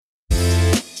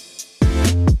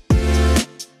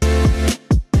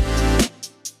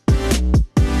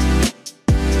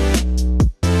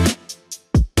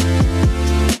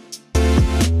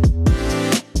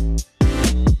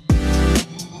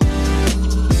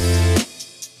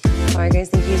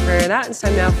that. It's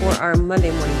time now for our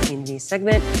Monday Morning P&G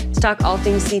segment. To talk all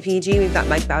things CPG, we've got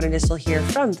Mike Baudendistel here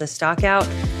from the Stockout.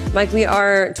 Mike, we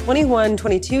are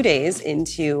 22 days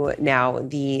into now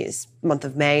the month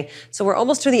of May. So we're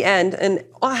almost to the end and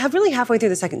have really halfway through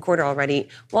the second quarter already.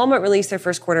 Walmart released their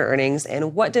first quarter earnings.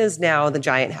 And what does now the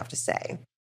giant have to say?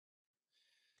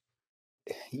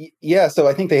 Yeah, so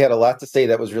I think they had a lot to say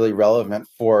that was really relevant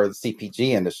for the CPG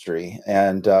industry.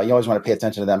 And you always want to pay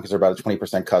attention to them because they're about a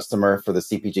 20% customer for the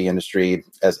CPG industry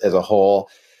as a whole.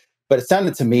 But it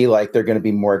sounded to me like they're going to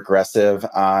be more aggressive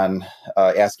on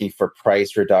asking for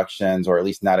price reductions, or at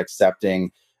least not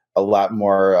accepting a lot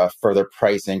more further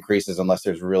price increases unless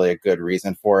there's really a good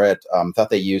reason for it. Thought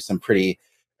they used some pretty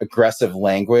aggressive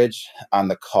language on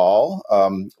the call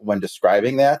when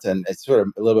describing that, and it's sort of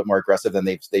a little bit more aggressive than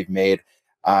they've made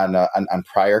on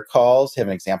prior calls. Have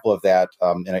an example of that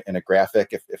in a graphic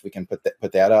if we can put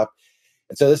that up.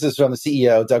 And so this is from the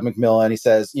CEO, Doug McMillon. He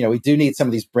says, we do need some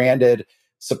of these branded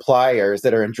suppliers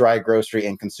that are in dry grocery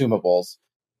and consumables,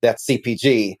 that's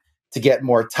CPG, to get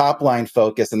more top line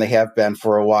focus, and they have been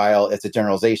for a while. It's a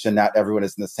generalization. Not everyone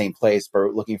is in the same place, but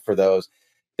we're looking for those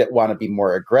that want to be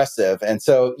more aggressive. And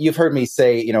so you've heard me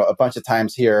say, a bunch of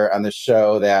times here on the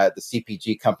show that the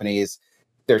CPG companies,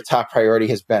 their top priority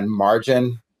has been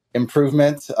margin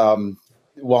improvement.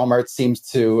 Walmart seems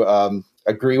to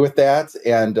agree with that,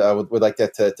 and would like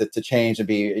that to change and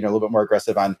be a little bit more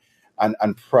aggressive on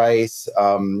price.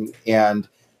 And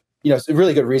a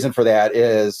really good reason for that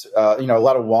is a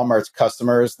lot of Walmart's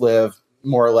customers live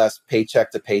more or less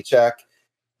paycheck to paycheck.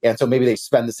 And so maybe they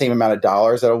spend the same amount of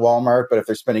dollars at a Walmart, but if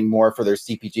they're spending more for their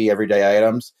CPG everyday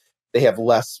items, they have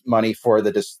less money for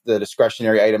the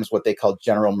discretionary items, what they call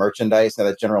general merchandise. Now,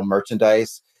 that general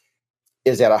merchandise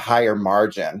is at a higher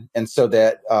margin. And so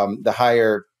that the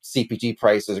higher CPG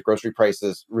prices, grocery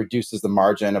prices, reduces the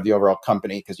margin of the overall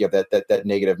company because you have that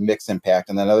negative mix impact.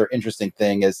 And then another interesting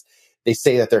thing is they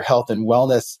say that their health and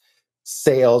wellness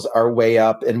sales are way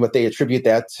up. And what they attribute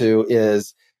that to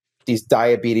is these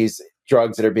diabetes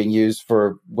drugs that are being used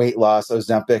for weight loss,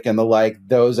 Ozempic and the like.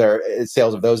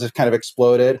 Sales of those have kind of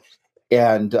exploded.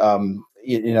 And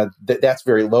that's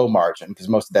very low margin because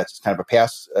most of that's just kind of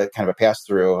a pass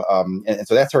through, and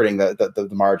so that's hurting the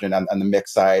margin on the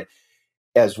mix side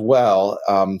as well.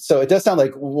 So it does sound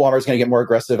like Walmart's going to get more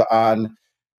aggressive on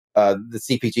the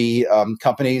CPG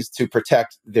companies to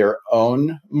protect their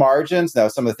own margins. Now,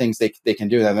 some of the things they can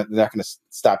do, they're not going to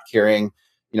stop carrying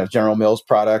General Mills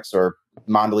products or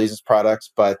Mondelez's products,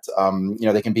 but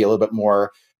they can be a little bit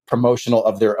more promotional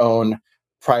of their own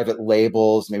private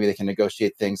labels. Maybe they can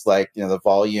negotiate things like the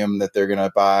volume that they're going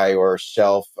to buy or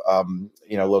shelf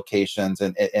locations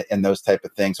and those type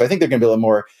of things. So I think they're going to be a little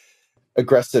more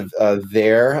aggressive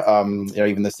there.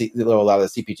 Even a lot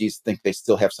of the CPGs think they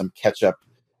still have some catch up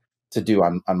to do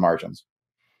on margins.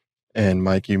 And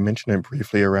Mike, you mentioned it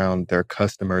briefly around their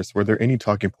customers. Were there any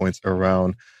talking points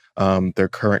around their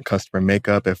current customer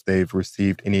makeup, if they've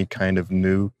received any kind of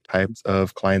new types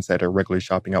of clients that are regularly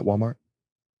shopping at Walmart?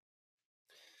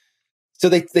 So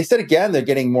they said, again, they're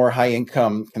getting more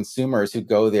high-income consumers who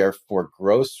go there for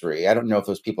grocery. I don't know if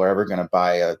those people are ever going to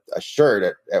buy a shirt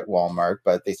at Walmart,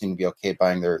 but they seem to be okay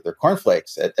buying their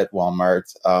cornflakes at Walmart.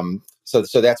 So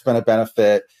that's been a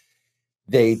benefit.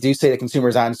 They do say the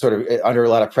consumers on sort of under a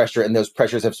lot of pressure, and those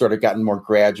pressures have sort of gotten more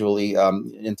gradually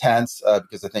intense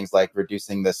because of things like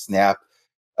reducing the SNAP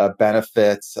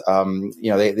benefits.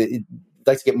 They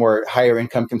like to get more higher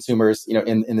income consumers,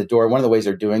 in the door. One of the ways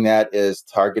they're doing that is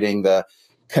targeting the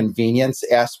convenience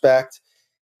aspect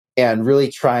and really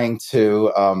trying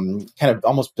to kind of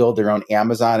almost build their own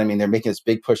Amazon. I mean, they're making this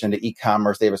big push into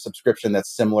e-commerce. They have a subscription that's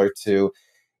similar to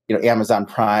Amazon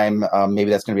Prime.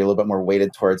 Maybe that's going to be a little bit more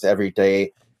weighted towards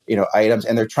everyday, items.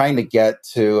 And they're trying to get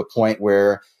to a point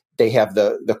where they have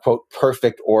the quote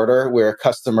perfect order, where a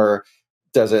customer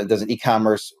does an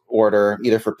e-commerce order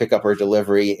either for pickup or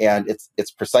delivery, and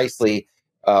it's precisely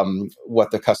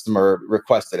what the customer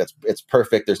requested. It's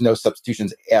perfect. There's no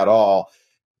substitutions at all.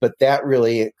 But that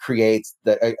really creates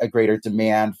a greater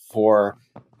demand for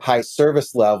high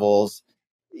service levels.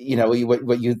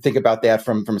 What you think about that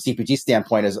from a CPG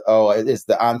standpoint is, is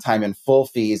the on time and full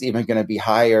fees even going to be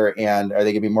higher, and are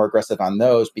they going to be more aggressive on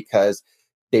those because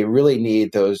they really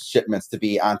need those shipments to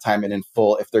be on time and in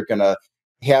full if they're going to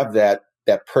have that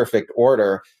perfect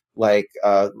order like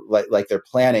they're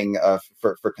planning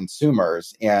for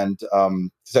consumers. And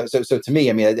so to me,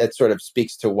 I mean, it sort of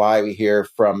speaks to why we hear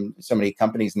from so many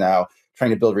companies now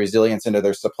trying to build resilience into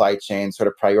their supply chain, sort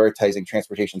of prioritizing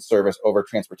transportation service over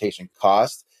transportation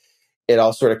cost. It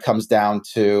all sort of comes down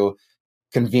to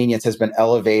convenience has been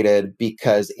elevated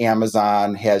because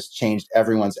Amazon has changed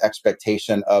everyone's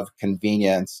expectation of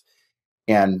convenience,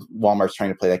 and Walmart's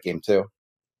trying to play that game too.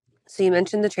 So you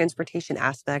mentioned the transportation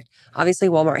aspect. Obviously,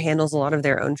 Walmart handles a lot of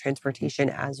their own transportation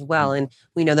as well. And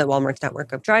we know that Walmart's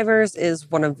network of drivers is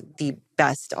one of the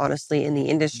best, honestly, in the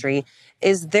industry.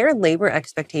 Is their labor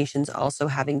expectations also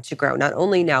having to grow, not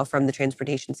only now from the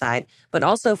transportation side, but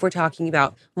also if we're talking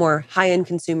about more high-end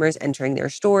consumers entering their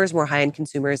stores, more high-end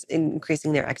consumers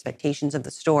increasing their expectations of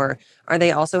the store? Are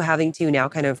they also having to now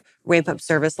kind of ramp up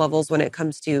service levels when it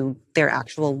comes to their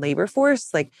actual labor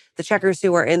force? Like the checkers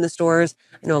who are in the stores,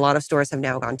 I know a lot of stores have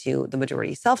now gone to the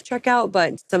majority self-checkout,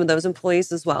 but some of those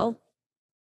employees as well.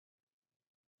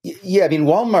 Yeah, I mean,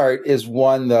 Walmart is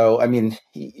one, though. I mean,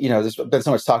 there's been so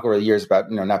much talk over the years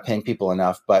about not paying people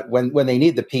enough, but when they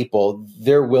need the people,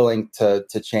 they're willing to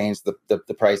change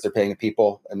the price they're paying the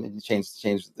people. I mean, change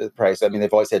the price. I mean,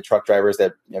 they've always had truck drivers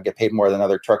that get paid more than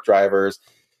other truck drivers.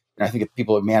 And I think if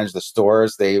people who manage the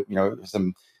stores, they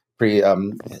some pretty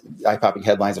eye-popping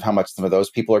headlines of how much some of those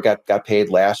people got paid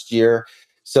last year.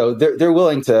 So they're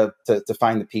willing to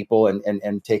find the people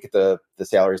and take the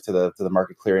salaries to the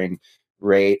market clearing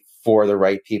rate for the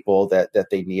right people that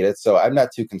they need it. So I'm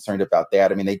not too concerned about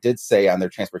that. I mean, they did say on their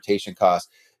transportation costs,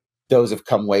 those have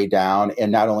come way down,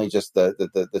 and not only just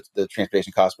the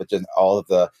transportation costs, but just all of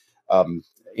the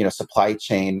supply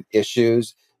chain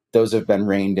issues. Those have been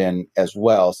reined in as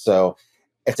well. So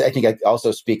I think it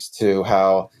also speaks to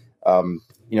how they're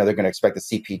going to expect the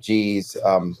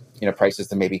CPGs prices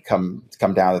to maybe come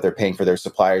down that they're paying for their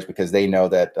suppliers, because they know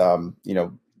that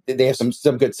they have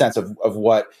some good sense of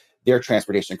what their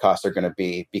transportation costs are going to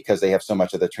be, because they have so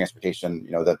much of the transportation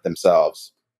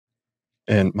themselves.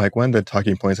 And Mike, one of the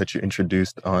talking points that you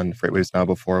introduced on FreightWaves Now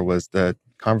before was the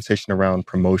conversation around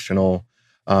promotional,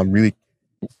 really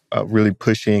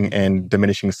pushing and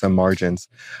diminishing some margins.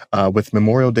 With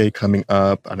Memorial Day coming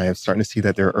up, and I am starting to see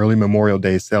that there are early Memorial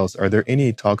Day sales, are there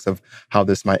any talks of how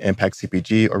this might impact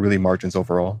CPG or really margins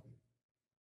overall?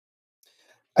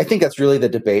 I think that's really the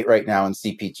debate right now in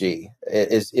CPG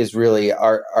is really,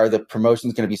 are the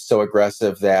promotions going to be so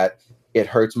aggressive that it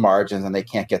hurts margins and they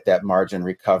can't get that margin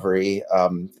recovery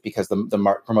because the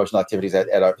promotional activity is at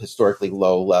a historically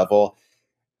low level.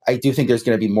 I do think there's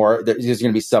going to be more. There's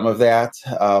going to be some of that,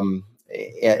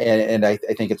 and I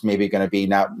think it's maybe going to be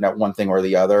not one thing or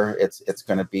the other. It's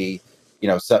going to be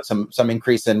some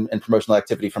increase in promotional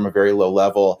activity from a very low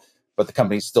level, but the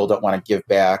companies still don't want to give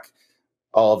back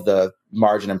all of the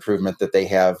margin improvement that they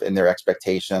have in their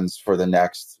expectations for the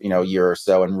next year or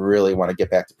so, and really want to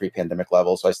get back to pre-pandemic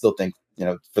levels. So I still think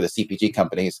for the CPG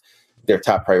companies, their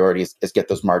top priority is get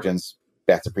those margins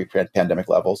back to pre-pandemic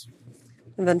levels.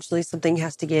 Eventually, something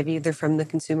has to give, either from the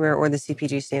consumer or the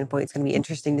CPG standpoint. It's going to be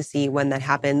interesting to see when that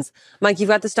happens. Mike, you've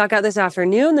got the stock out this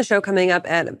afternoon, the show coming up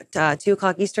at 2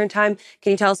 o'clock Eastern time.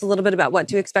 Can you tell us a little bit about what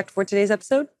to expect for today's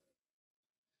episode?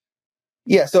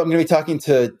 Yeah, so I'm going to be talking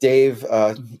to Dave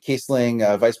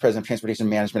Kiesling, Vice President of Transportation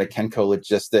Management at Kenco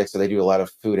Logistics. So they do a lot of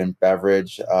food and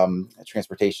beverage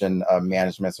transportation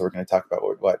management. So we're going to talk about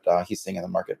what he's seeing in the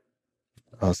market.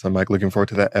 Awesome, Mike. Looking forward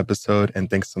to that episode. And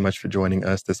thanks so much for joining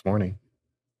us this morning.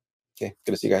 Okay,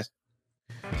 good to see you guys.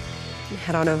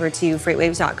 Head on over to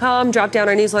FreightWaves.com, drop down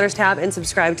our newsletters tab, and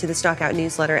subscribe to the Stock Out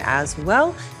newsletter as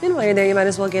well. And while you're there, you might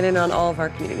as well get in on all of our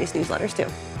community's newsletters too.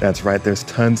 That's right. There's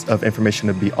tons of information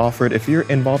to be offered. If you're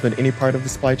involved in any part of the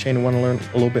supply chain and want to learn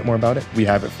a little bit more about it, we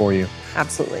have it for you.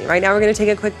 Absolutely. Right now, we're going to take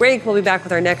a quick break. We'll be back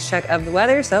with our next check of the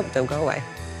weather, so don't go away.